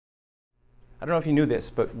I don't know if you knew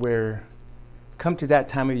this, but we're come to that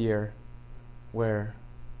time of year where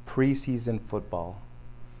preseason football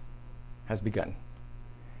has begun.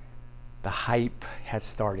 The hype has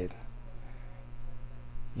started.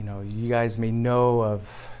 You know, you guys may know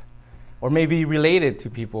of, or may be related to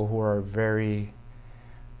people who are very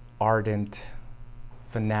ardent,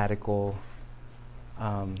 fanatical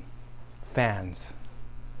fans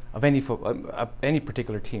of any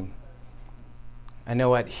particular team. I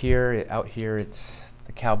know out here, it's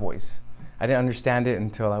the Cowboys. I didn't understand it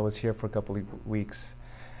until I was here for a couple of weeks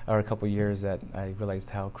or a couple of years that I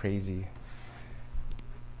realized how crazy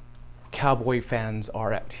Cowboy fans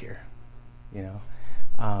are out here. You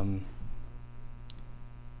know,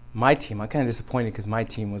 my team, I'm kind of disappointed because my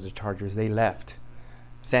team was the Chargers. They left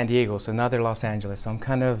San Diego, so now they're Los Angeles. So I'm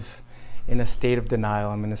kind of in a state of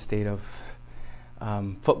denial. I'm in a state of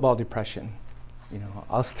football depression. You know,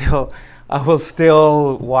 I will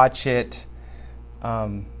still watch it,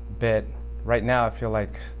 but right now I feel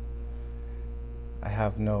like I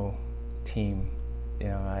have no team. You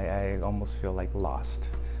know, I almost feel like lost.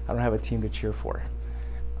 I don't have a team to cheer for.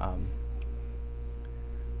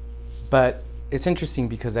 But it's interesting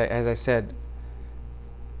because, as I said,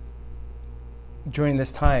 during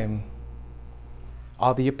this time,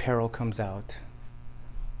 all the apparel comes out,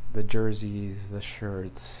 the jerseys, the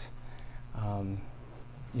shirts,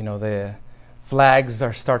 you know, the flags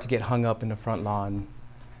start to get hung up in the front lawn.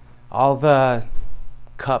 All the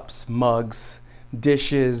cups, mugs,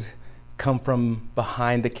 dishes come from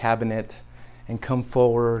behind the cabinet and come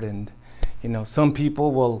forward. And, you know, some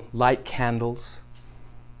people will light candles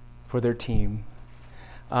for their team.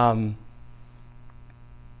 And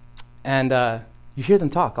you hear them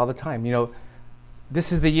talk all the time. You know,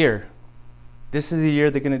 this is the year. This is the year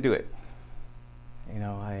they're going to do it. You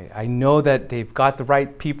know, I know that they've got the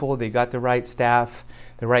right people, they got the right staff,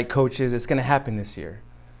 the right coaches. It's going to happen this year.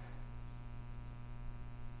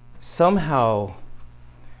 Somehow,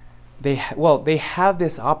 they have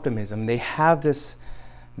this optimism. They have this.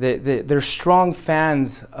 They're strong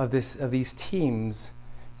fans of these teams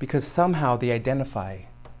because somehow they identify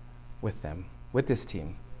with them, with this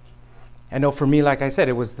team. I know for me, like I said,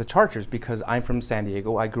 it was the Chargers because I'm from San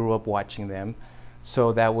Diego. I grew up watching them.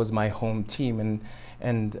 So that was my home team,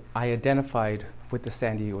 and I identified with the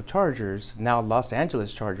San Diego Chargers, now Los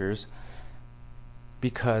Angeles Chargers,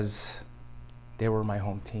 because they were my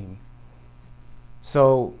home team.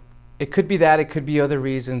 So it could be that, it could be other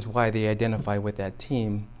reasons why they identify with that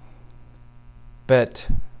team, but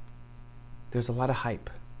there's a lot of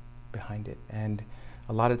hype behind it, and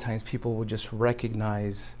a lot of times people will just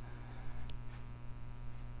recognize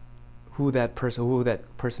who that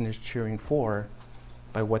person is cheering for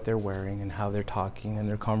by what they're wearing and how they're talking and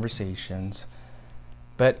their conversations.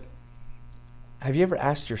 But have you ever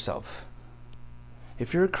asked yourself,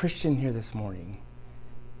 if you're a Christian here this morning,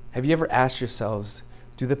 have you ever asked yourselves,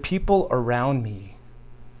 do the people around me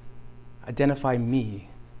identify me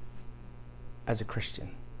as a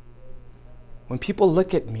Christian? When people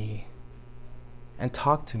look at me and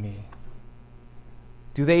talk to me,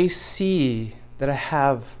 do they see that I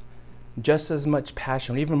have just as much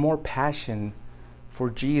passion, or even more passion for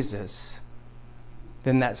Jesus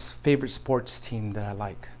than that favorite sports team that I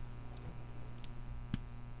like?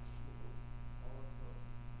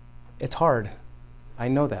 It's hard. I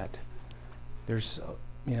know that. There's,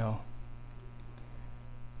 you know,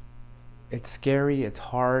 it's scary, it's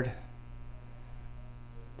hard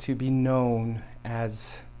to be known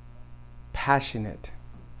as passionate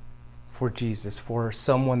for Jesus, for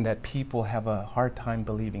someone that people have a hard time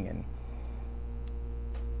believing in.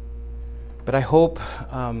 But I hope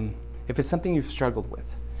if it's something you've struggled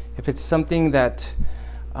with, if it's something that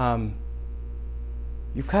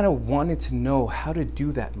you've kind of wanted to know how to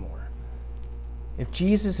do that more, if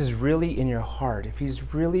Jesus is really in your heart, if you're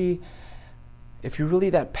really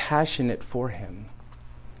that passionate for him,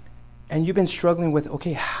 and you've been struggling with,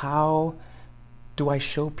 okay, how do I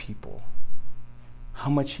show people how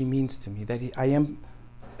much he means to me, that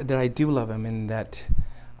I do love him, and that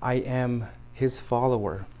I am his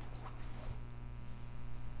follower.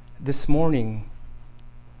 This morning's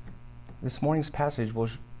passage will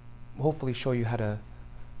hopefully show you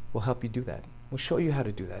will help you do that. We'll show you how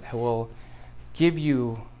to do that. We'll give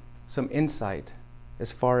you some insight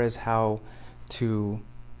as far as how to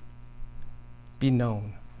be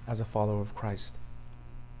known as a follower of Christ.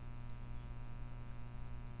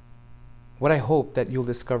 What I hope that you'll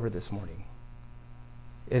discover this morning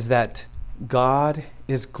is that God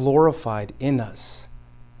is glorified in us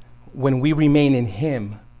when we remain in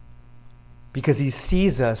him, because he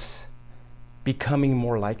sees us becoming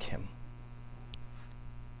more like him.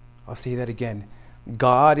 I'll say that again.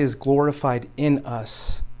 God is glorified in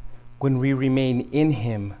us when we remain in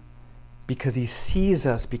him because he sees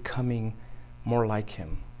us becoming more like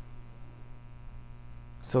him.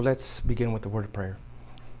 So let's begin with the word of prayer.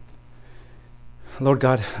 Lord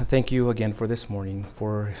God, thank you again for this morning,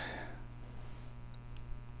 for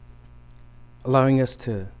allowing us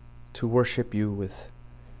to worship you with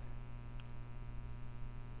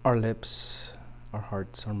our lips, our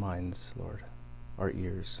hearts, our minds, Lord, our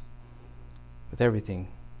ears, with everything.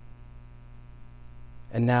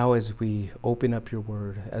 And now as we open up your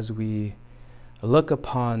word, as we look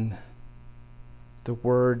upon the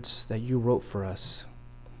words that you wrote for us,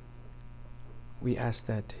 we ask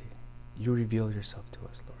that you reveal yourself to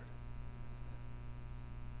us, Lord.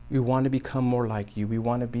 We want to become more like you. We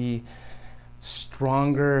want to be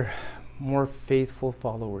stronger, more faithful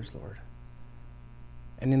followers, Lord.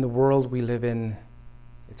 And in the world we live in,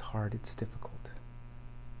 it's hard, it's difficult.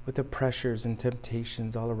 With the pressures and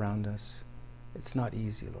temptations all around us, it's not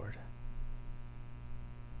easy, Lord.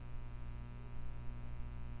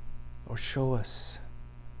 Or show us,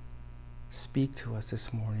 speak to us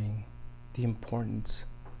this morning, the importance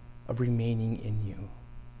of remaining in you.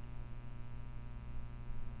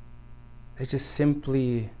 That just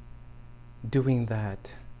simply doing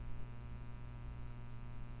that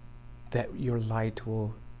your light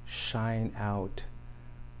will shine out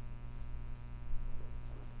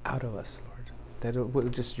of us, Lord. That it will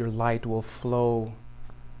just your light will flow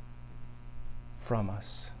from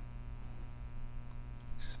us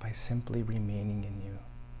just by simply remaining in you.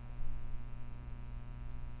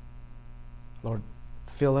 Lord,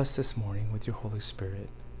 fill us this morning with your Holy Spirit.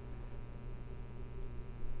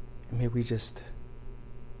 And may we just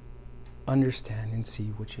understand and see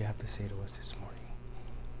what you have to say to us this morning.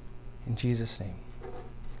 In Jesus' name,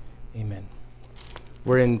 amen.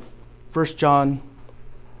 We're in 1 John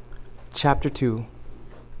chapter 2,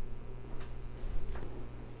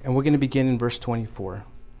 and we're going to begin in verse 24.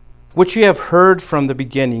 What you have heard from the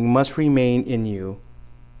beginning must remain in you.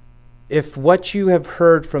 If what you have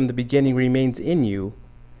heard from the beginning remains in you,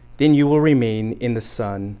 then you will remain in the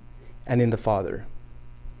Son and in the Father.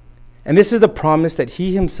 And this is the promise that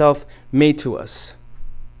he himself made to us,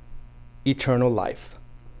 eternal life.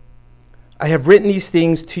 I have written these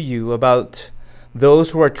things to you about those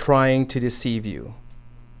who are trying to deceive you.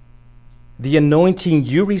 The anointing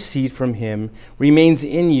you received from him remains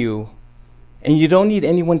in you, and you don't need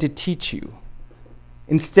anyone to teach you.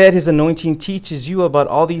 Instead, his anointing teaches you about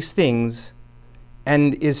all these things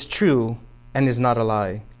and is true and is not a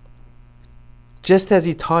lie. Just as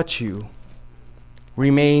he taught you,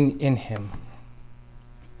 remain in him.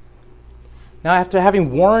 Now, after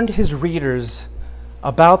having warned his readers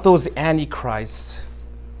about those antichrists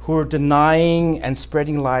who are denying and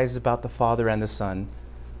spreading lies about the Father and the Son,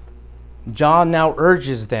 John now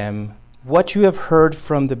urges them, what you have heard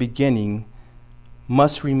from the beginning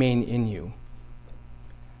must remain in you.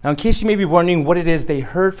 Now, in case you may be wondering what it is they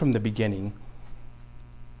heard from the beginning,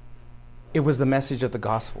 it was the message of the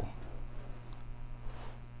gospel.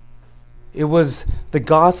 It was the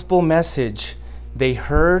gospel message they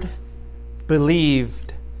heard,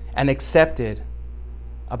 believed, and accepted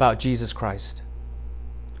about Jesus Christ.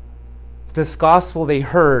 This gospel they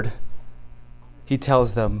heard, he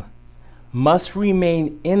tells them, must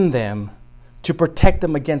remain in them to protect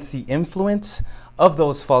them against the influence of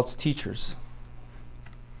those false teachers.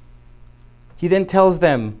 He then tells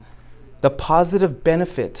them the positive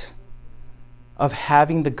benefit of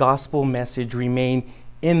having the gospel message remain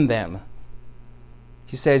in them.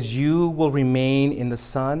 He says, you will remain in the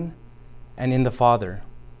Son and in the Father.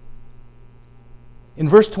 In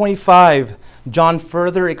verse 25, John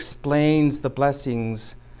further explains the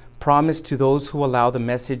blessings promised to those who allow the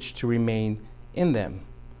message to remain in them.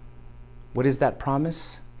 What is that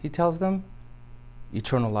promise? He tells them,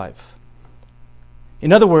 eternal life.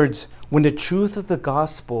 In other words, when the truth of the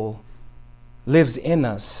gospel lives in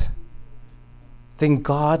us, then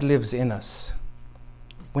God lives in us.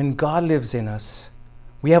 When God lives in us,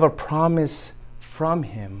 we have a promise from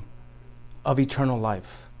him of eternal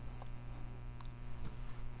life.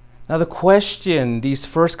 Now, the question these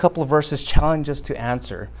first couple of verses challenge us to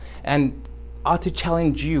answer, and ought to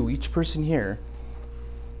challenge you, each person here,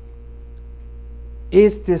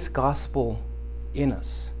 is this gospel in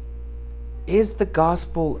us? Is the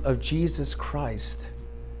gospel of Jesus Christ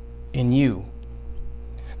in you?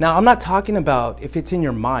 Now, I'm not talking about if it's in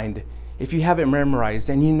your mind, if you have it memorized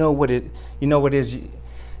and you know what it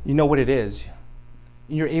is.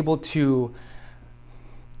 You're able to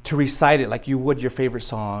recite it like you would your favorite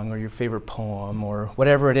song or your favorite poem or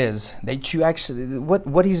whatever it is that you actually,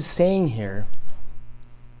 what he's saying here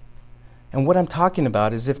And what I'm talking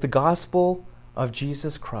about is if the gospel of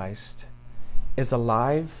Jesus Christ is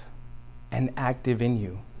alive and active in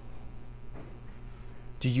you,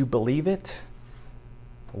 do you believe it,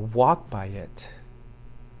 walk by it,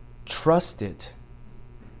 trust it,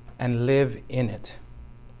 and live in it?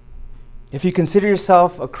 If you consider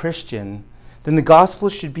yourself a Christian, then the gospel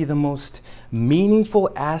should be the most meaningful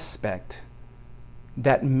aspect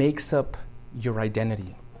that makes up your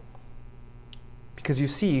identity. Because you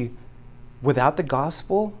see, without the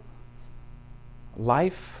gospel,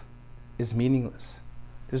 life is meaningless.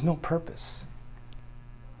 There's no purpose.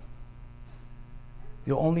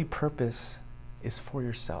 Your only purpose is for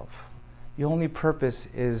yourself. Your only purpose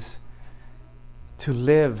is to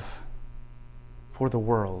live for the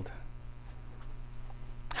world.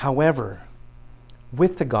 However,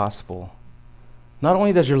 with the gospel, not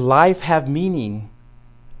only does your life have meaning,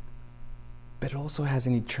 but it also has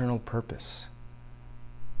an eternal purpose.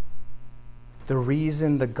 The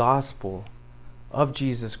reason the gospel of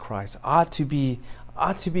Jesus Christ ought to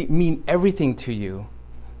mean everything to you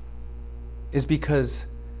is because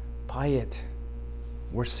by it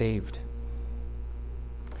we're saved.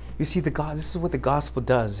 You see, this is what the gospel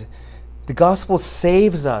does. The gospel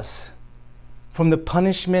saves us from the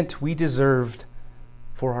punishment we deserved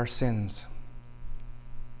for our sins.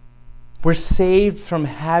 We're saved from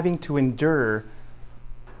having to endure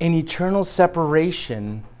an eternal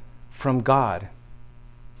separation from God.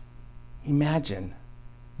 Imagine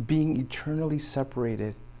being eternally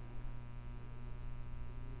separated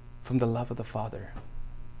from the love of the Father.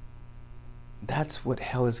 That's what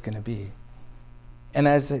hell is going to be.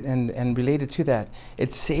 And related to that,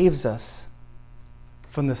 it saves us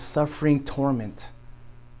from the suffering torment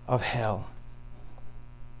of hell.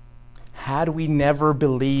 Had we never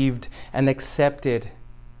believed and accepted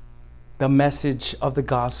the message of the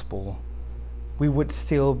gospel, we would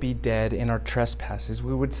still be dead in our trespasses.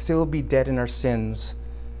 We would still be dead in our sins.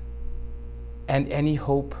 And any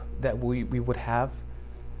hope that we would have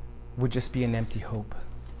would just be an empty hope.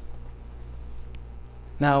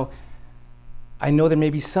 Now, I know there may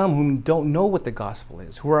be some who don't know what the gospel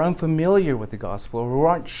is, who are unfamiliar with the gospel, who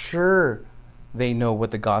aren't sure they know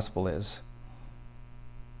what the gospel is.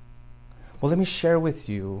 Well, let me share with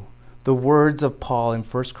you the words of Paul in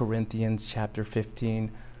 1 Corinthians chapter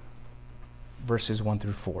 15, verses 1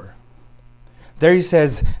 through 4. There he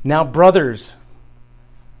says, "Now, brothers,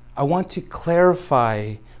 I want to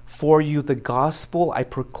clarify for you the gospel I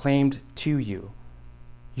proclaimed to you.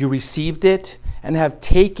 You received it and have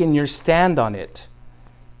taken your stand on it.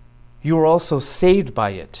 You are also saved by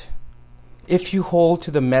it, if you hold to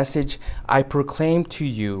the message I proclaimed to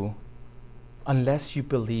you, unless you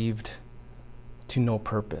believed to no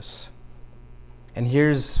purpose." And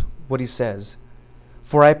here's what he says.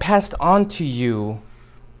 "For I passed on to you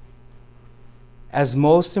as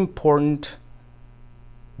most important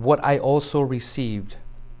what I also received,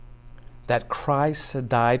 that Christ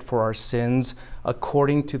died for our sins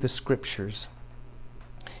according to the Scriptures.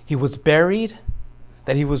 He was buried,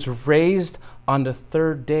 that he was raised on the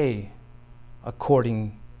third day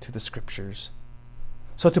according to the Scriptures."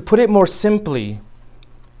 So to put it more simply,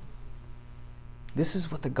 this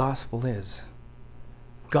is what the gospel is.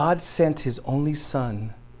 God sent his only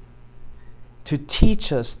Son to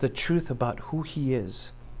teach us the truth about who he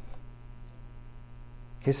is.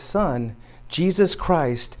 His Son, Jesus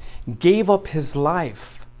Christ, gave up his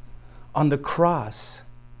life on the cross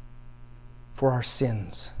for our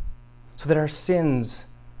sins, so that our sins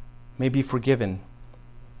may be forgiven.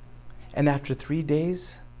 And after 3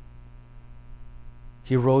 days,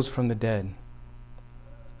 he rose from the dead.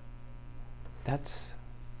 That's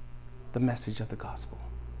the message of the gospel.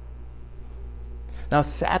 Now,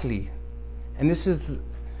 sadly, and this is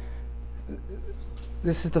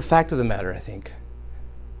the fact of the matter, I think,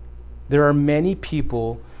 there are many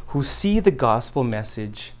people who see the gospel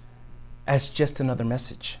message as just another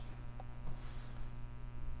message.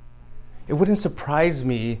 It wouldn't surprise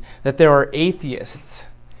me that there are atheists,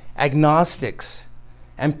 agnostics,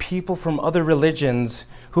 and people from other religions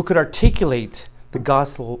who could articulate the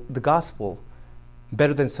gospel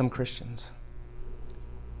better than some Christians.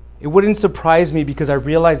 It wouldn't surprise me because I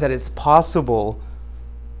realize that it's possible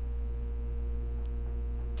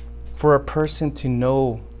for a person to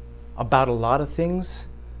know about a lot of things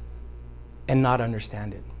and not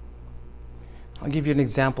understand it. I'll give you an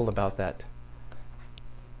example about that.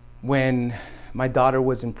 When my daughter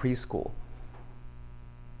was in preschool,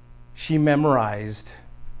 she memorized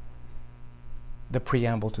the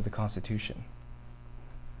preamble to the Constitution.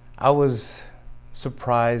 I was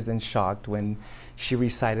surprised and shocked when she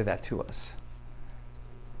recited that to us.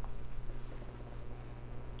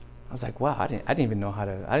 I was like, wow, I didn't even know I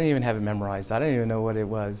didn't even have it memorized. I didn't even know what it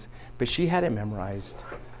was. But she had it memorized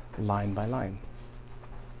line by line.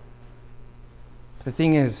 The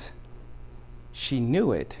thing is, she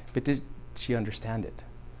knew it, but did she understand it?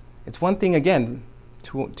 It's one thing, again,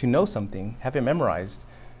 to know something, have it memorized,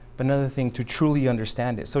 but another thing to truly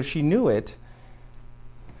understand it. So she knew it.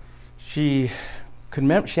 She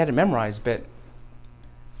had it memorized, but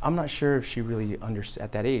I'm not sure if she really understood,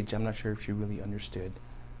 at that age, I'm not sure if she really understood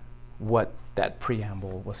what that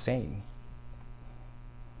preamble was saying.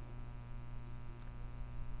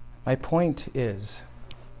 My point is,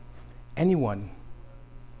 anyone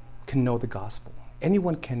can know the gospel.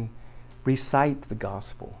 Anyone can recite the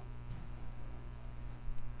gospel.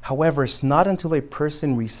 However, it's not until a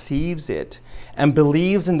person receives it and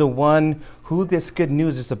believes in the one who this good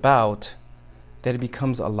news is about that it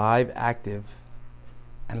becomes alive, active,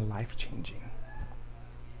 and life-changing.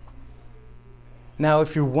 Now,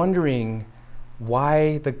 if you're wondering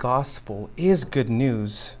why the gospel is good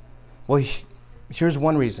news, well, here's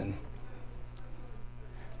one reason.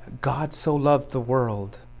 God so loved the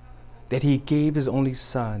world that he gave his only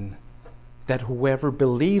Son, that whoever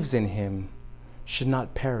believes in him should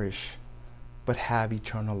not perish, but have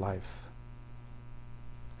eternal life.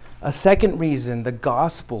 A second reason the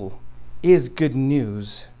gospel is good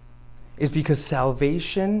news is because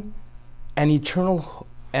salvation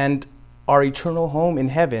and our eternal home in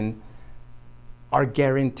heaven are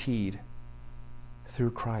guaranteed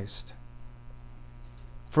through Christ.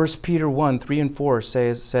 1 Peter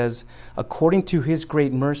 1:3-4 says, according to his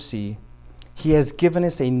great mercy, he has given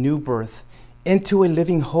us a new birth into a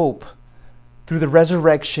living hope through the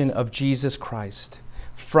resurrection of Jesus Christ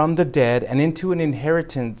from the dead, and into an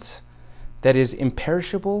inheritance that is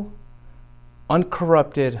imperishable,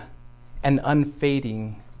 uncorrupted, and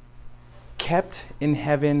unfading, kept in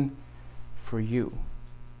heaven for you.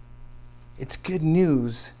 It's good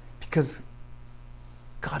news because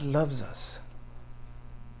God loves us.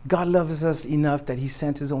 God loves us enough that he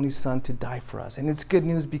sent his only Son to die for us. And it's good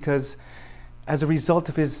news because as a result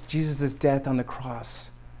of Jesus' death on the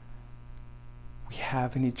cross, we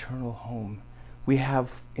have an eternal home. We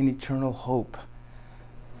have an eternal hope.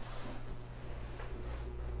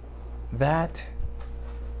 That,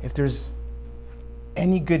 if there's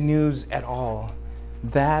any good news at all,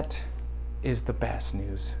 that is the best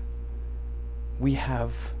news. We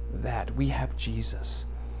have that. We have Jesus.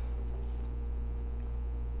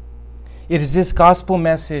 It is this gospel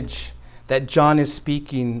message that John is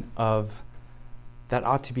speaking of that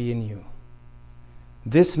ought to be in you.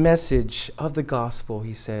 This message of the gospel,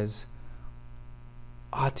 he says,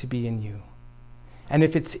 ought to be in you. And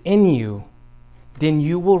if it's in you, then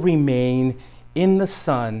you will remain in the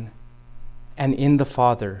Son and in the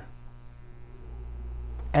Father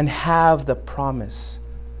and have the promise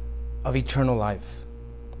of eternal life.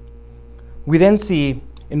 We then see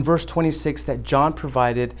in verse 26 that John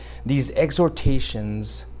provided these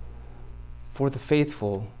exhortations for the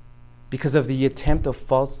faithful because of the attempt of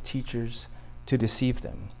false teachers to deceive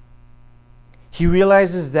them. He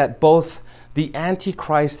realizes that both the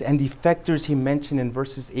Antichrist and defectors he mentioned in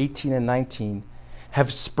verses 18 and 19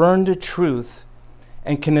 have spurned the truth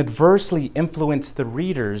and can adversely influence the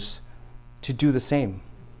readers to do the same.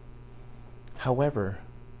 However,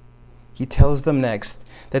 he tells them next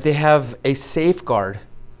that they have a safeguard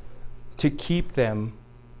to keep them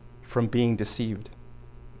from being deceived.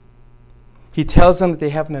 He tells them that they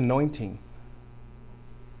have an anointing.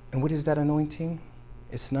 And what is that anointing?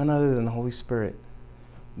 It's none other than the Holy Spirit,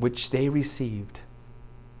 which they received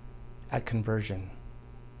at conversion.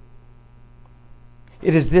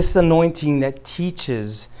 It is this anointing that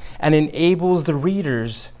teaches and enables the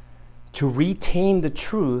readers to retain the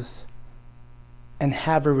truth and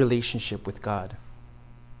have a relationship with God.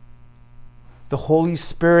 The Holy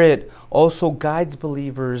Spirit also guides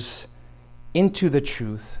believers into the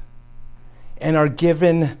truth and are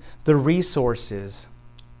given the resources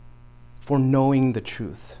for knowing the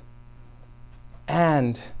truth.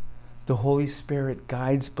 And the Holy Spirit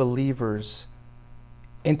guides believers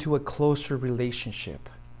into a closer relationship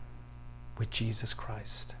with Jesus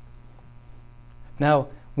Christ. Now,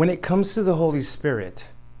 when it comes to the Holy Spirit,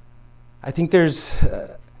 I think there's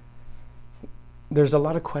a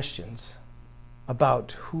lot of questions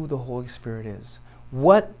about who the Holy Spirit is,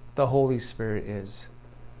 what the Holy Spirit is.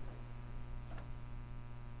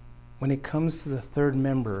 When it comes to the third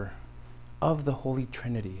member of the Holy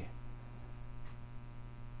Trinity,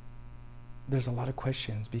 there's a lot of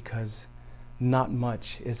questions because not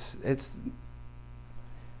much. It's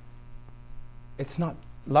not,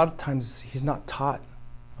 a lot of times he's not taught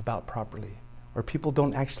about properly, or people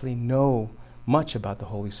don't actually know much about the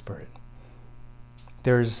Holy Spirit.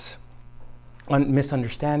 There's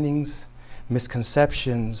misunderstandings,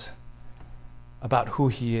 misconceptions about who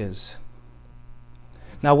he is.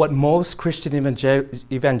 Now, what most Christian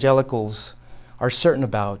evangelicals are certain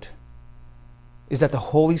about is that the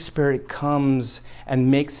Holy Spirit comes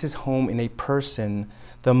and makes his home in a person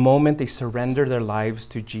the moment they surrender their lives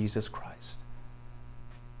to Jesus Christ.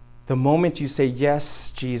 The moment you say,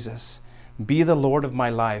 yes, Jesus, be the Lord of my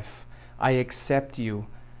life. I accept you.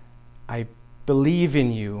 I believe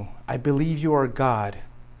in you. I believe you are God.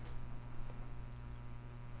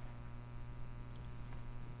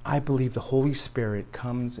 I believe the Holy Spirit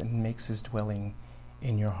comes and makes his dwelling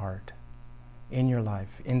in your heart, in your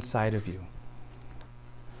life, inside of you.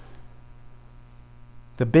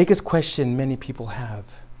 The biggest question many people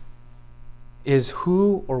have is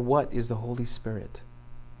who or what is the Holy Spirit?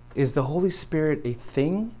 Is the Holy Spirit a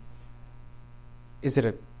thing? Is it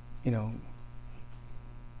an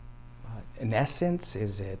essence?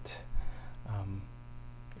 Is it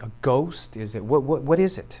a ghost? Is it what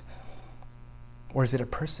is it? Or is it a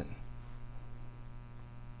person?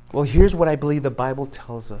 Well, here's what I believe the Bible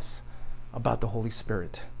tells us about the Holy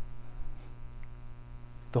Spirit.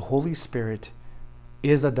 The Holy Spirit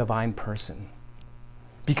is a divine person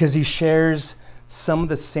because he shares some of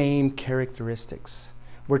the same characteristics.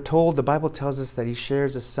 We're told, the Bible tells us that he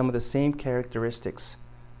shares some of the same characteristics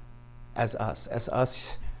as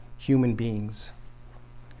us human beings.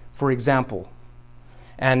 For example,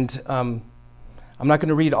 and I'm not going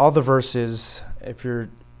to read all the verses. If you're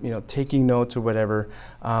taking notes or whatever,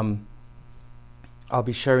 I'll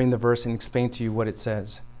be sharing the verse and explain to you what it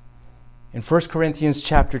says. In 1 Corinthians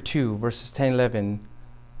chapter 2, verses 10 and 11,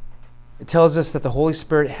 it tells us that the Holy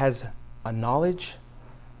Spirit has a knowledge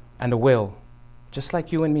and a will, just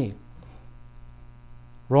like you and me.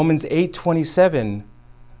 Romans 8:27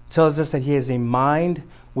 tells us that he has a mind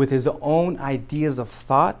with his own ideas of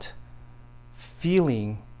thought,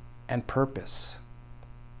 feeling, and purpose.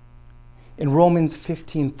 In Romans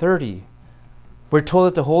 15:30, we're told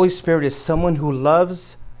that the Holy Spirit is someone who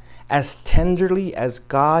loves as tenderly as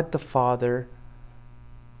God the Father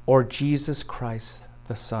or Jesus Christ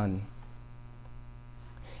the Son.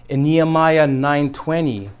 In Nehemiah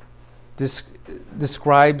 9:20, this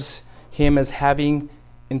describes him as having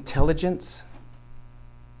intelligence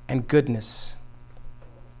and goodness.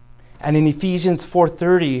 And in Ephesians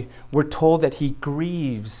 4:30, we're told that he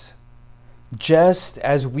grieves just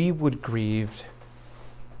as we would grieve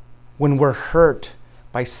when we're hurt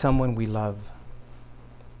by someone we love.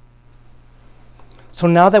 So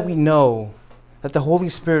now that we know that the Holy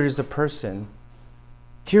Spirit is a person,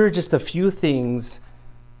 here are just a few things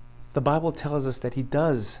the Bible tells us that he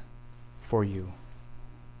does for you.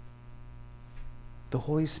 The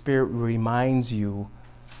Holy Spirit reminds you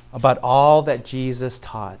about all that Jesus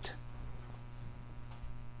taught.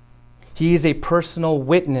 He is a personal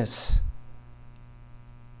witness.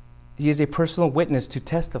 He is a personal witness to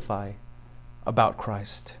testify about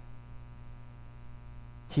Christ.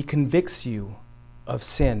 He convicts you of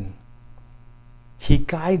sin. He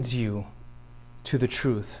guides you to the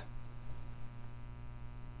truth.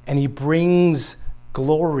 And he brings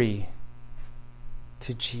glory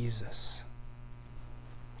to Jesus.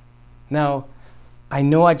 Now, I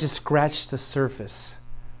know I just scratched the surface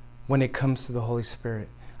when it comes to the Holy Spirit.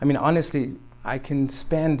 I mean, honestly, I can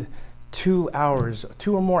spend 2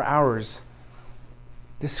 or more hours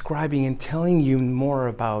describing and telling you more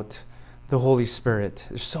about the Holy Spirit.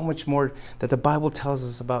 There's so much more that the Bible tells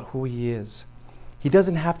us about who he is. He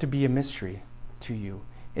doesn't have to be a mystery to you.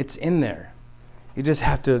 It's in there. You just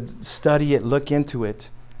have to study it, look into it.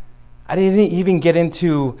 I didn't even get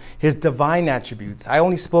into his divine attributes. I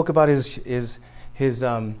only spoke about his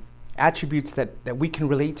attributes that we can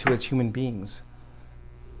relate to as human beings.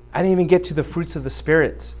 I didn't even get to the fruits of the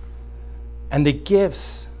Spirit and the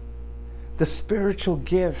gifts, the spiritual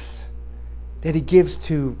gifts that he gives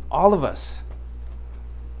to all of us.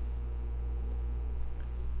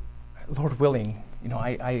 Lord willing,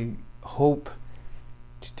 I hope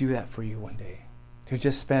to do that for you one day. To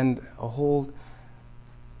just spend a whole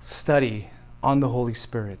study on the Holy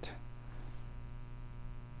Spirit.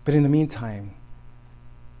 But in the meantime,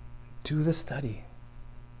 do the study.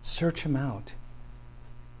 Search him out.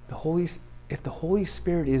 If the Holy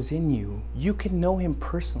Spirit is in you, you can know him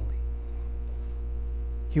personally.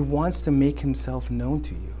 He wants to make himself known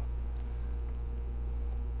to you.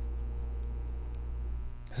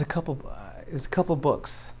 There's a couple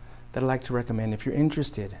books that I'd like to recommend if you're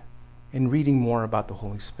interested in reading more about the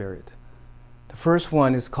Holy Spirit. The first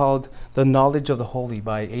one is called The Knowledge of the Holy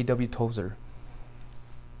by A.W. Tozer.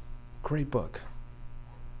 Great book.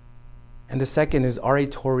 And the second is R.A.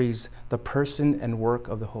 Torrey's The Person and Work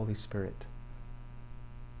of the Holy Spirit.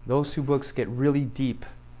 Those two books get really deep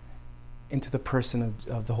into the person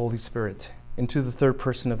of the Holy Spirit, into the third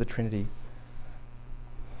person of the Trinity.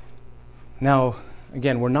 Now,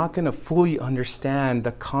 again, we're not going to fully understand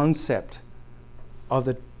the concept of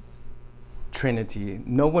the Trinity.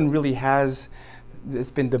 No one really has.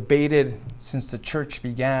 It's been debated since the church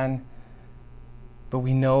began. But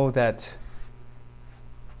we know that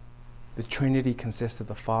the Trinity consists of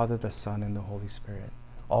the Father, the Son, and the Holy Spirit.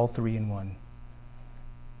 All three in one.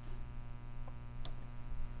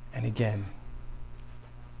 And again,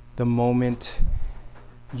 the moment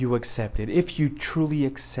you accepted, if you truly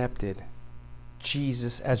accepted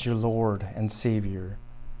Jesus as your Lord and Savior,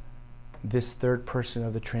 this third person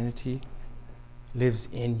of the Trinity lives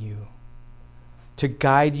in you to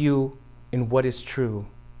guide you in what is true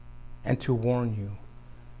and to warn you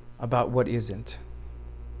about what isn't.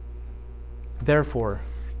 Therefore,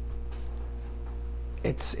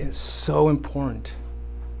 it's so important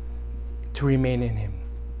to remain in Him.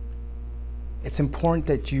 It's important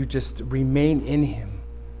that you just remain in Him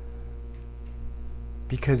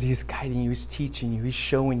because He's guiding you, He's teaching you, He's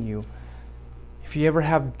showing you. If you ever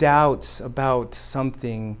have doubts about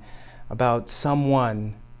something, about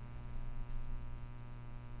someone,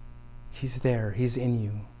 He's there, He's in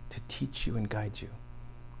you to teach you and guide you.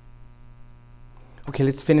 Okay,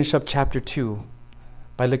 let's finish up chapter 2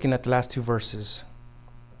 by looking at the last two verses.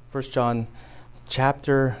 1 John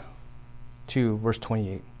chapter 2, verse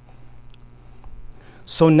 28.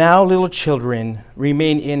 So now, little children,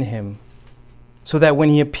 remain in Him, so that when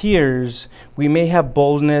He appears, we may have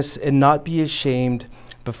boldness and not be ashamed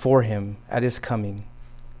before Him at His coming.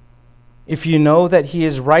 If you know that He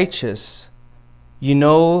is righteous, you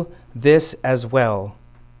know this as well.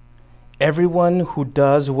 Everyone who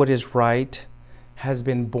does what is right has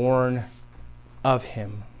been born of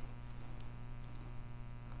Him.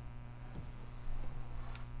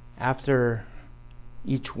 After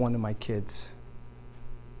each one of my kids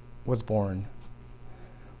was born,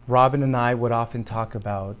 Robin and I would often talk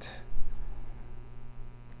about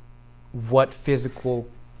what physical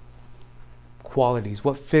qualities,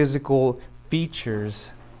 what physical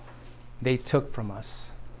features they took from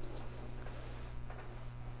us.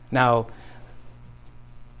 Now,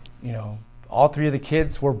 all three of the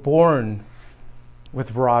kids were born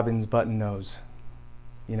with Robin's button nose.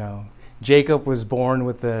 Jacob was born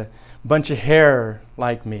with a bunch of hair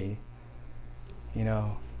like me.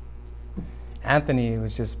 Anthony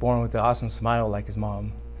was just born with an awesome smile like his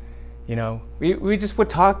mom. We just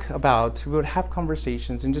would we would have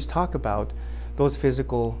conversations and just talk about those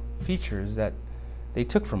physical features that they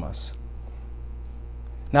took from us.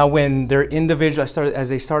 Now, when as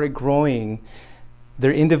they started growing,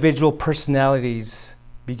 their individual personalities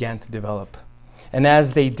began to develop. And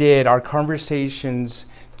as they did, our conversations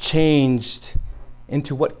changed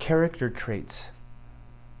into what character traits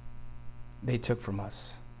they took from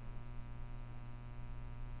us.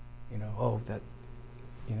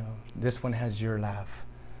 This one has your laugh.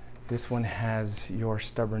 This one has your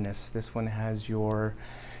stubbornness. This one has your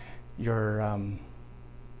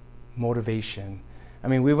motivation.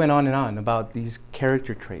 We went on and on about these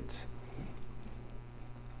character traits.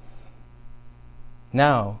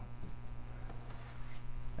 Now,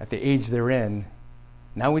 at the age they're in,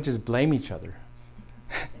 now we just blame each other.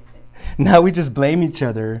 Now we just blame each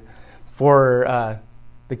other for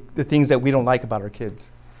the things that we don't like about our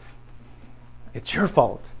kids. It's your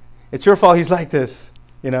fault. It's your fault he's like this,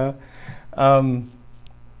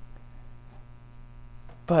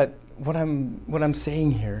 But what I'm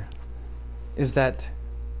saying here is that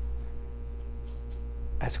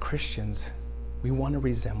as Christians, we want to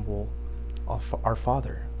resemble our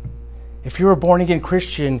Father. If you're a born-again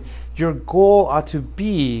Christian, your goal ought to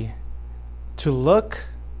be to look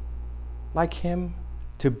like Him,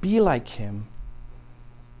 to be like Him,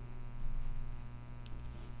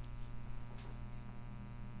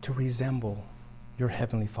 to resemble your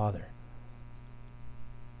Heavenly Father.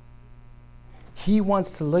 He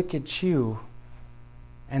wants to look at you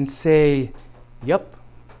and say, "Yep,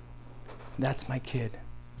 that's my kid.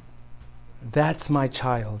 That's my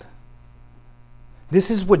child." This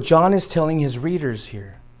is what John is telling his readers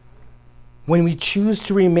here. When we choose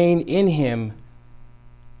to remain in Him,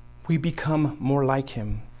 we become more like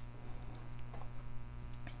Him.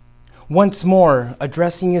 Once more,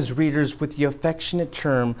 addressing his readers with the affectionate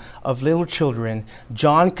term of little children,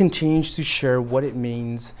 John continues to share what it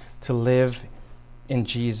means to live in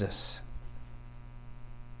Jesus.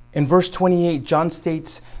 In verse 28, John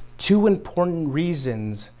states two important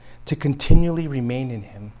reasons to continually remain in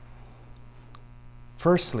Him.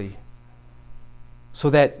 Firstly, so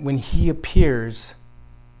that when he appears,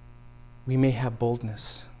 we may have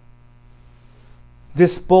boldness.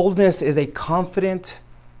 This boldness is a confident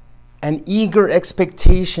and eager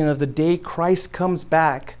expectation of the day Christ comes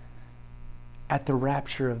back at the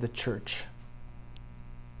rapture of the church.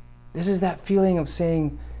 This is that feeling of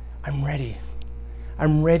saying, I'm ready.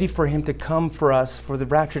 I'm ready for him to come for us, for the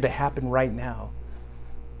rapture to happen right now.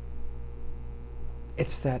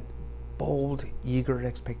 It's that bold, eager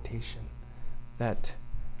expectation that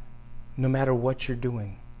no matter what you're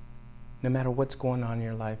doing, no matter what's going on in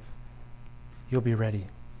your life, you'll be ready.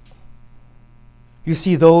 You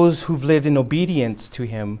see, those who've lived in obedience to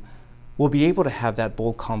him will be able to have that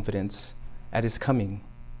bold confidence at his coming.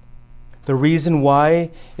 The reason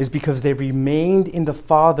why is because they've remained in the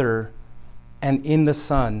Father and in the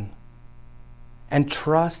Son and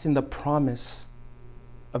trust in the promise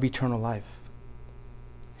of eternal life.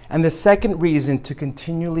 And the second reason to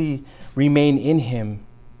continually remain in him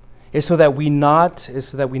is so that we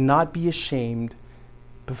not be ashamed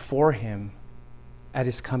before him at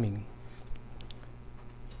his coming.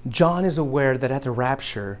 John is aware that at the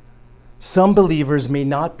rapture, some believers may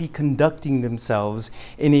not be conducting themselves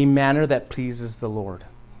in a manner that pleases the Lord.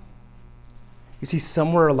 You see,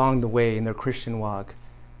 somewhere along the way in their Christian walk,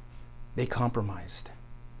 they compromised.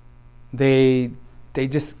 They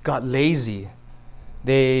just got lazy.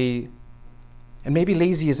 And maybe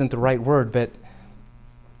lazy isn't the right word, but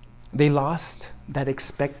they lost that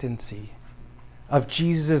expectancy of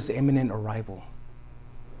Jesus' imminent arrival.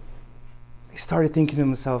 They started thinking to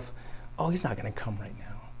themselves, oh, he's not going to come right now.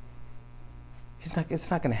 It's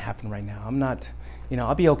not going to happen right now.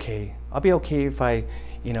 I'll be okay. I'll be okay if I,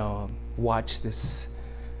 watch this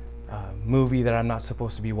movie that I'm not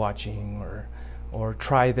supposed to be watching, or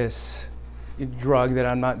try this drug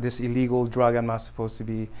this illegal drug I'm not supposed to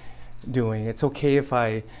be doing. It's okay if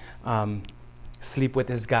I sleep with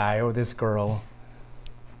this guy or this girl.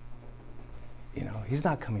 He's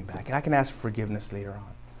not coming back, and I can ask for forgiveness later on.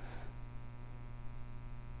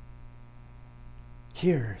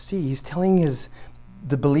 Here, see, he's telling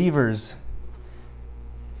the believers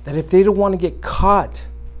that if they don't want to get caught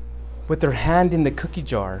with their hand in the cookie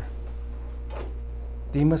jar,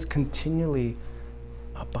 they must continually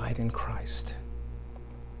abide in Christ.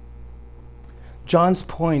 John's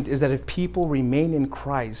point is that if people remain in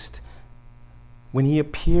Christ, when he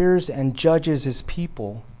appears and judges his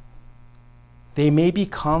people, they may be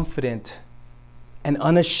confident and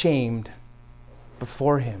unashamed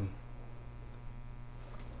before him.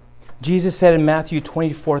 Jesus said in Matthew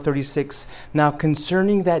 24:36, "Now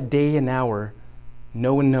concerning that day and hour,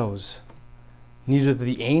 no one knows, neither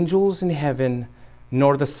the angels in heaven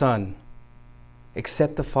nor the Son,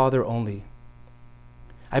 except the Father only."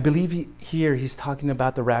 I believe here he's talking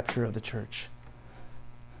about the rapture of the church.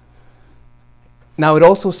 Now it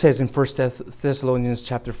also says in 1 Thessalonians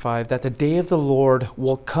chapter 5 that the day of the Lord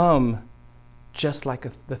will come just like a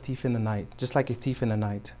thief in the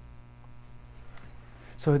night.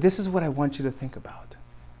 So this is what I want you to think about.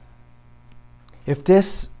 If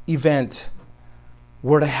this event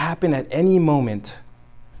were to happen at any moment,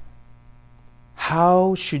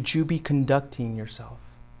 how should you be conducting yourself?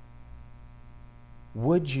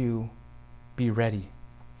 Would you be ready?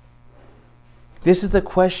 This is the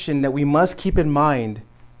question that we must keep in mind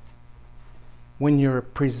when you're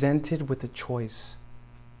presented with a choice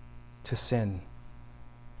to sin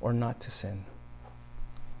or not to sin.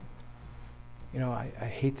 I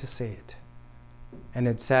hate to say it, and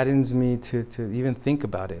it saddens me to even think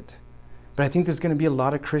about it. But I think there's going to be a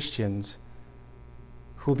lot of Christians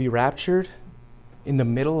who will be raptured in the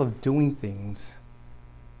middle of doing things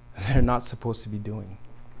they're not supposed to be doing.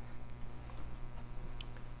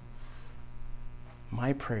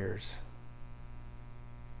 My prayers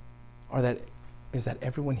is that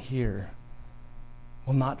everyone here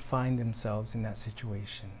will not find themselves in that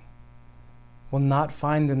situation, will not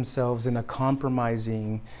find themselves in a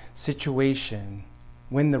compromising situation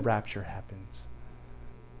when the rapture happens,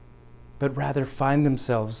 but rather find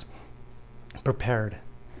themselves prepared,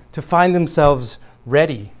 to find themselves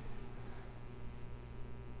ready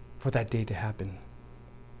for that day to happen.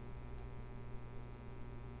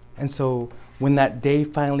 And so when that day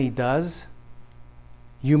finally does,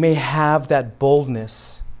 you may have that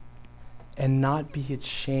boldness and not be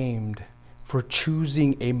ashamed for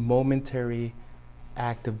choosing a momentary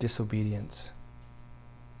act of disobedience.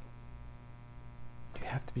 You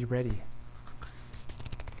have to be ready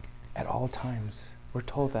at all times. We're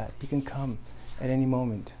told that he can come at any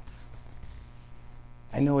moment.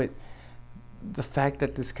 I know it. The fact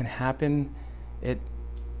that this can happen, it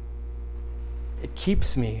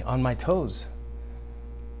keeps me on my toes.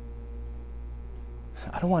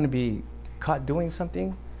 I don't want to be caught doing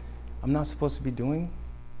something I'm not supposed to be doing.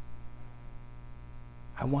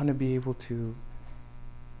 I want to be able to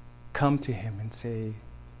come to him and say,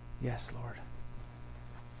 yes, Lord,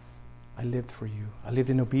 I lived for you. I lived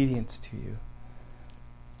in obedience to you.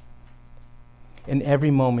 In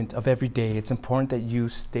every moment of every day, it's important that you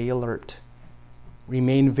stay alert,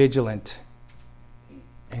 remain vigilant,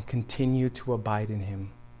 and continue to abide in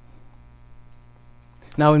him.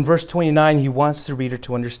 Now in verse 29, he wants the reader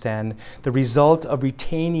to understand the result of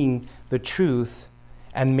retaining the truth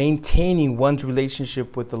and maintaining one's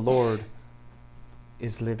relationship with the Lord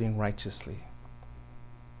is living righteously.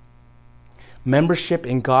 Membership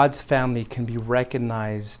in God's family can be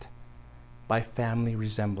recognized by family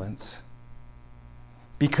resemblance.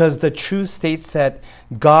 Because the truth states that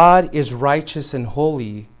God is righteous and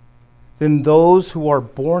holy, then those who are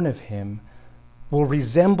born of him will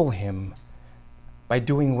resemble him by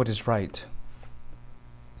doing what is right.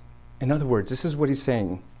 In other words, this is what he's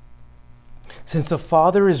saying. Since the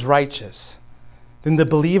Father is righteous, then the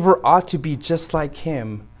believer ought to be just like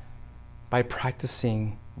him by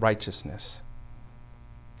practicing righteousness.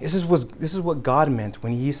 This is what God meant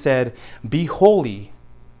when he said, "Be holy,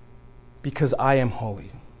 because I am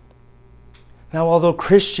holy." Now, although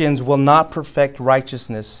Christians will not perfect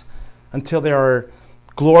righteousness until they are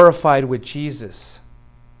glorified with Jesus,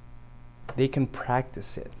 they can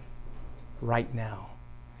practice it right now.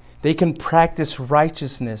 They can practice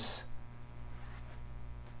righteousness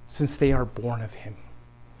since they are born of him.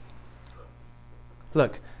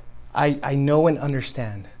 Look, I know and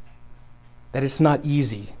understand that it's not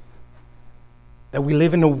easy, that we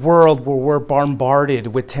live in a world where we're bombarded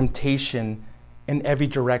with temptation in every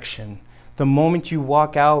direction. The moment you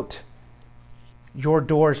walk out your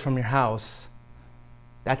doors from your house,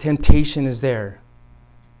 that temptation is there.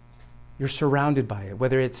 You're surrounded by it,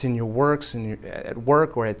 whether it's in your works, at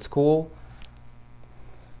work or at school.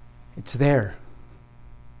 It's there.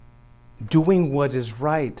 Doing what is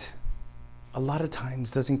right a lot of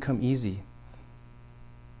times doesn't come easy.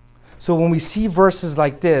 So when we see verses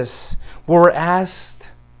like this, where we're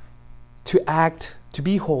asked to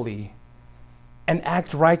be holy and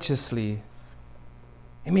act righteously,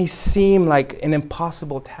 it may seem like an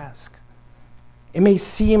impossible task. It may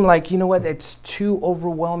seem like, you know what, it's too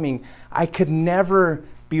overwhelming. I could never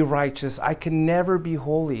be righteous. I could never be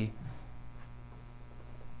holy.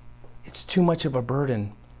 It's too much of a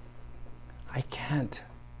burden. I can't.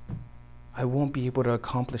 I won't be able to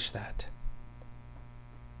accomplish that.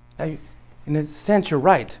 In a sense, you're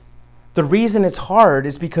right. The reason it's hard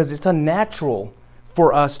is because it's unnatural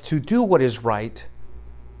for us to do what is right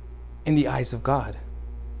in the eyes of God.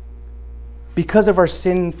 Because of our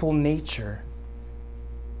sinful nature,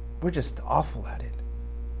 we're just awful at it.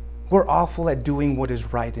 We're awful at doing what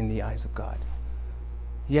is right in the eyes of God.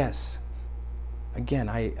 Yes, again,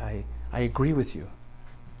 I agree with you.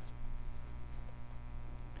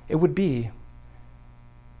 It would be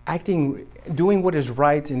doing what is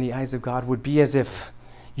right in the eyes of God would be as if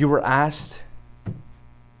you were asked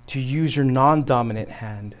to use your non-dominant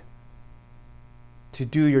hand to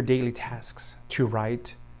do your daily tasks, to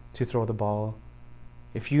write, to throw the ball.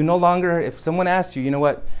 If someone asked you, you know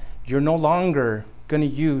what, you're no longer going to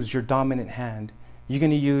use your dominant hand, you're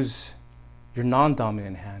going to use your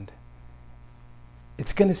non-dominant hand.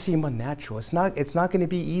 It's going to seem unnatural. It's not going to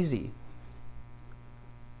be easy.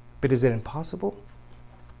 But is it impossible?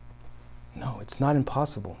 No, it's not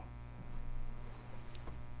impossible.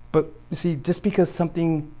 But you see, just because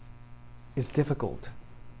something is difficult,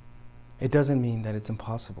 it doesn't mean that it's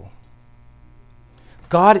impossible.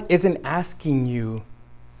 God isn't asking you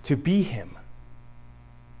to be him.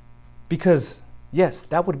 Because, yes,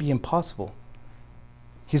 that would be impossible.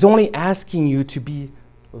 He's only asking you to be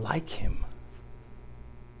like him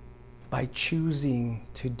by choosing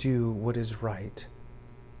to do what is right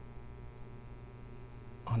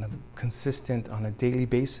on a daily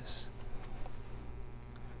basis.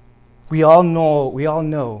 We all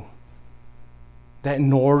know that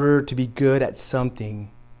in order to be good at something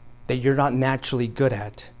that you're not naturally good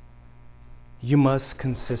at, you must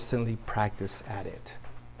consistently practice at it.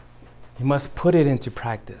 You must put it into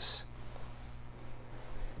practice.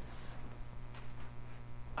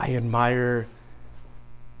 I admire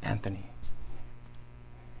Anthony.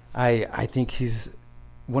 I think he's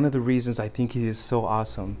one of the reasons I think he is so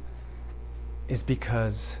awesome is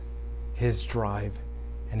because his drive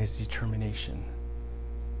and his determination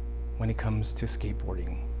when it comes to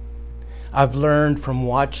skateboarding. I've learned from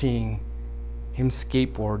watching him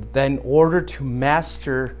skateboard that in order to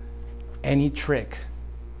master any trick,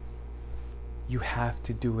 you have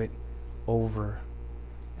to do it over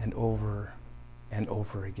and over and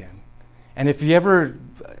over again. And if you ever,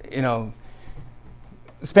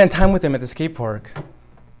 spend time with him at the skate park,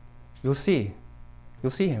 you'll see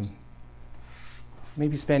him.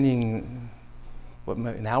 Maybe spending,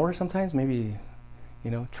 an hour sometimes? Maybe,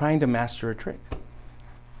 trying to master a trick.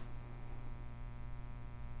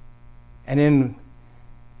 And then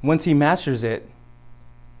once he masters it,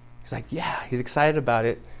 he's like, yeah, he's excited about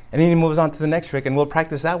it. And then he moves on to the next trick, and we'll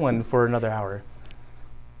practice that one for another hour.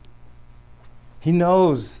 He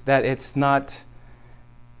knows that it's not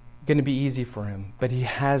going to be easy for him, but he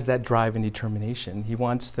has that drive and determination. He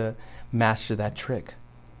wants to master that trick.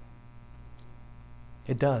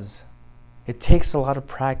 It does. It takes a lot of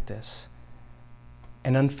practice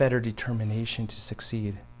and unfettered determination to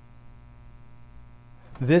succeed.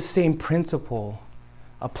 This same principle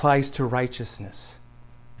applies to righteousness.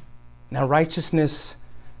 Now, righteousness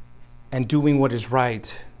and doing what is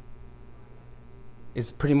right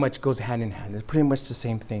is pretty much goes hand in hand. It's pretty much the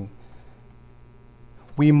same thing.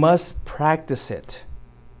 We must practice it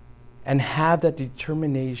and have that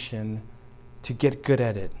determination to get good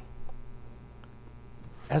at it.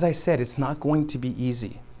 As I said, it's not going to be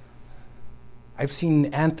easy. I've seen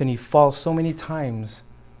Anthony fall so many times,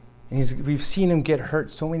 and we've seen him get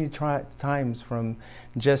hurt so many times from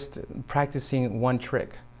just practicing one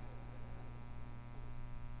trick.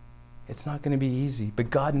 It's not going to be easy, but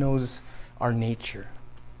God knows our nature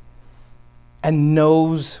and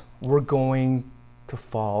knows we're going to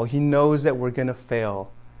fall. He knows that we're going to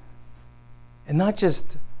fail. And not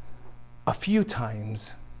just a few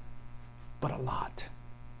times, but a lot.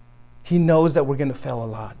 He knows that we're going to fail a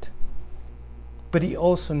lot. But he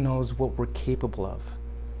also knows what we're capable of.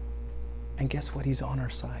 And guess what? He's on our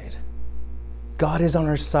side. God is on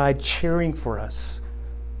our side, cheering for us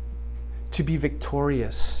to be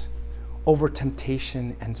victorious over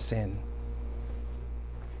temptation and sin.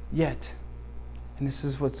 Yet, and this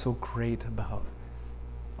is what's so great about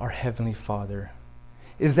our Heavenly Father,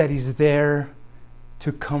 is that He's there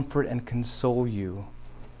to comfort and console you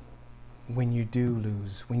when you do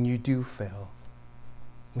lose, when you do fail,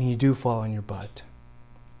 when you do fall on your butt.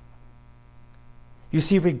 You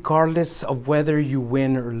see, regardless of whether you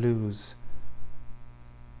win or lose,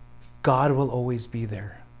 God will always be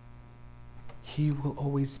there. He will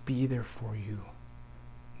always be there for you,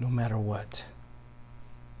 no matter what.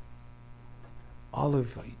 All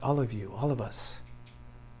of you, all of us,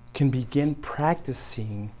 can begin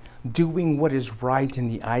practicing doing what is right in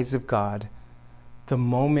the eyes of God the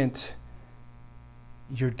moment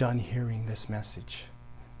you're done hearing this message.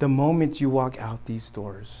 The moment you walk out these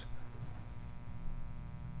doors,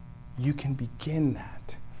 you can begin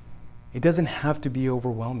that. It doesn't have to be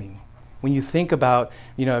overwhelming. When you think about,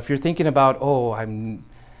 if you're thinking about,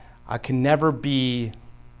 I can never be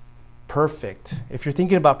perfect. If you're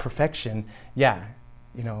thinking about perfection,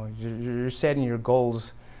 you're setting your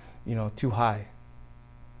goals, too high.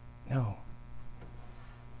 No.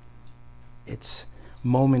 It's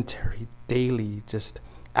momentary, daily, just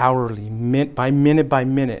hourly, minute by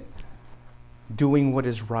minute, doing what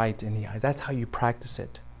is right in the eyes. That's how you practice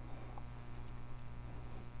it.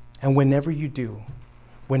 And whenever you do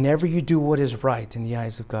what is right in the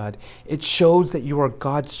eyes of God, it shows that you are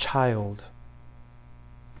God's child,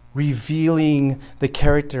 revealing the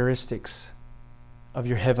characteristics of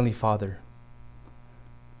your Heavenly Father.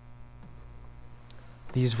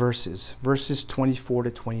 These verses 24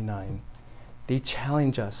 to 29, they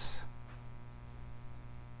challenge us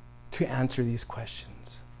to answer these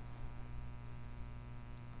questions.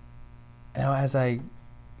 Now, as I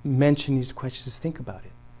mention these questions, think about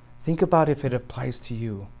it. Think about if it applies to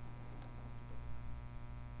you.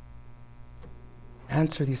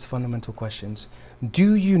 Answer these fundamental questions.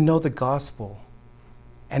 Do you know the gospel,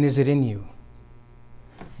 and is it in you?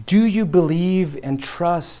 Do you believe and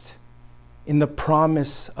trust in the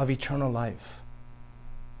promise of eternal life?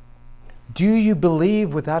 Do you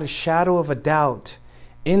believe without a shadow of a doubt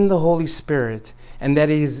in the Holy Spirit and that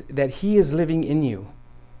He is living in you?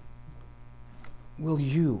 Will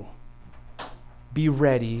you be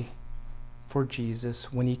ready for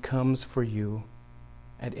Jesus when He comes for you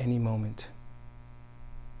at any moment?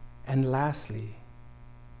 And lastly,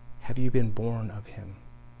 have you been born of Him?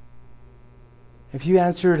 If you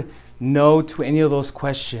answered no to any of those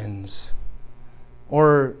questions,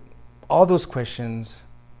 or all those questions,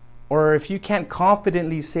 or if you can't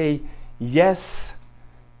confidently say yes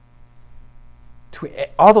to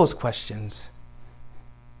all those questions,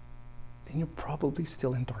 then you're probably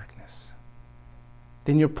still in darkness.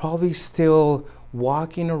 Then you're probably still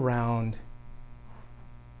walking around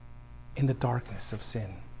in the darkness of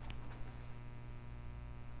sin.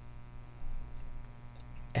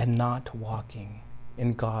 and not walking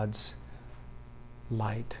in God's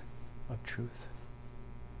light of truth.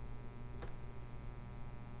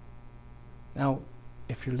 Now,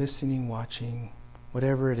 if you're listening, watching,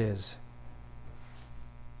 whatever it is,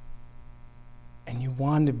 and you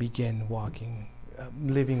want to begin walking,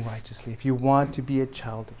 living righteously, if you want to be a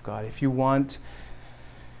child of God, if you want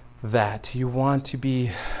that, you want to be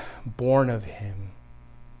born of Him,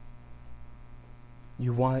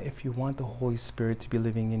 if you want the Holy Spirit to be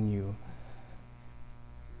living in you,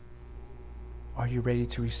 are you ready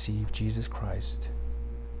to receive Jesus Christ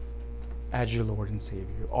as your Lord and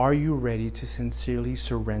Savior? Are you ready to sincerely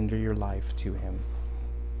surrender your life to Him?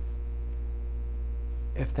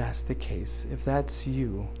 If that's the case, if that's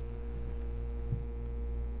you,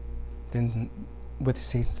 then with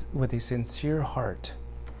a sincere heart,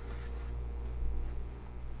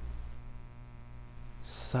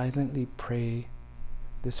 silently pray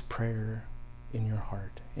this prayer in your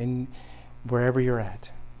heart, in wherever you're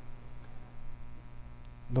at.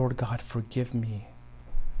 Lord God, forgive me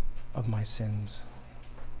of my sins.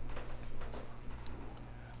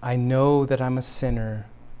 I know that I'm a sinner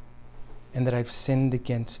and that I've sinned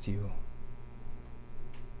against you.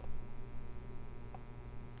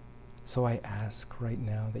 So I ask right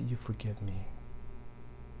now that you forgive me.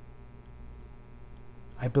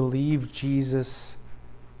 I believe Jesus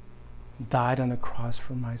died on the cross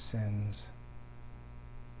for my sins,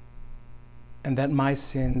 and that my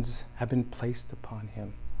sins have been placed upon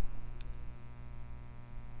Him.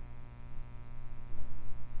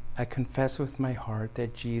 I confess with my heart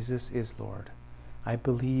that Jesus is Lord. I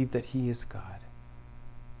believe that He is God.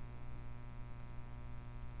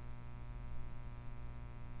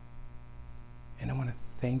 And I want to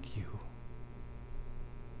thank you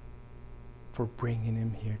for bringing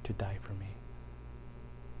Him here to die for me.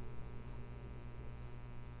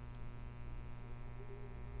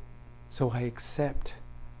 So I accept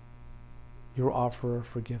your offer of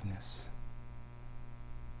forgiveness.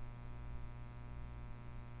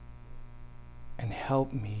 And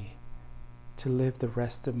help me to live the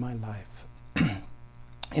rest of my life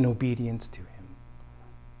in obedience to Him.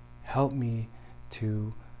 Help me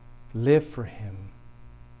to live for Him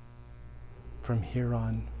from here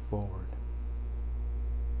on forward.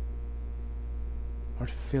 Lord,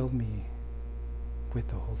 fill me with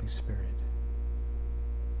the Holy Spirit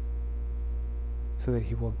so that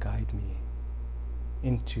He will guide me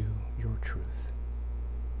into your truth.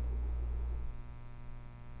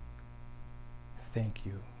 Thank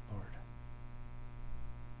you, Lord,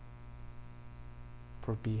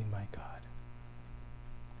 for being my God.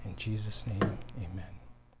 In Jesus' name, amen.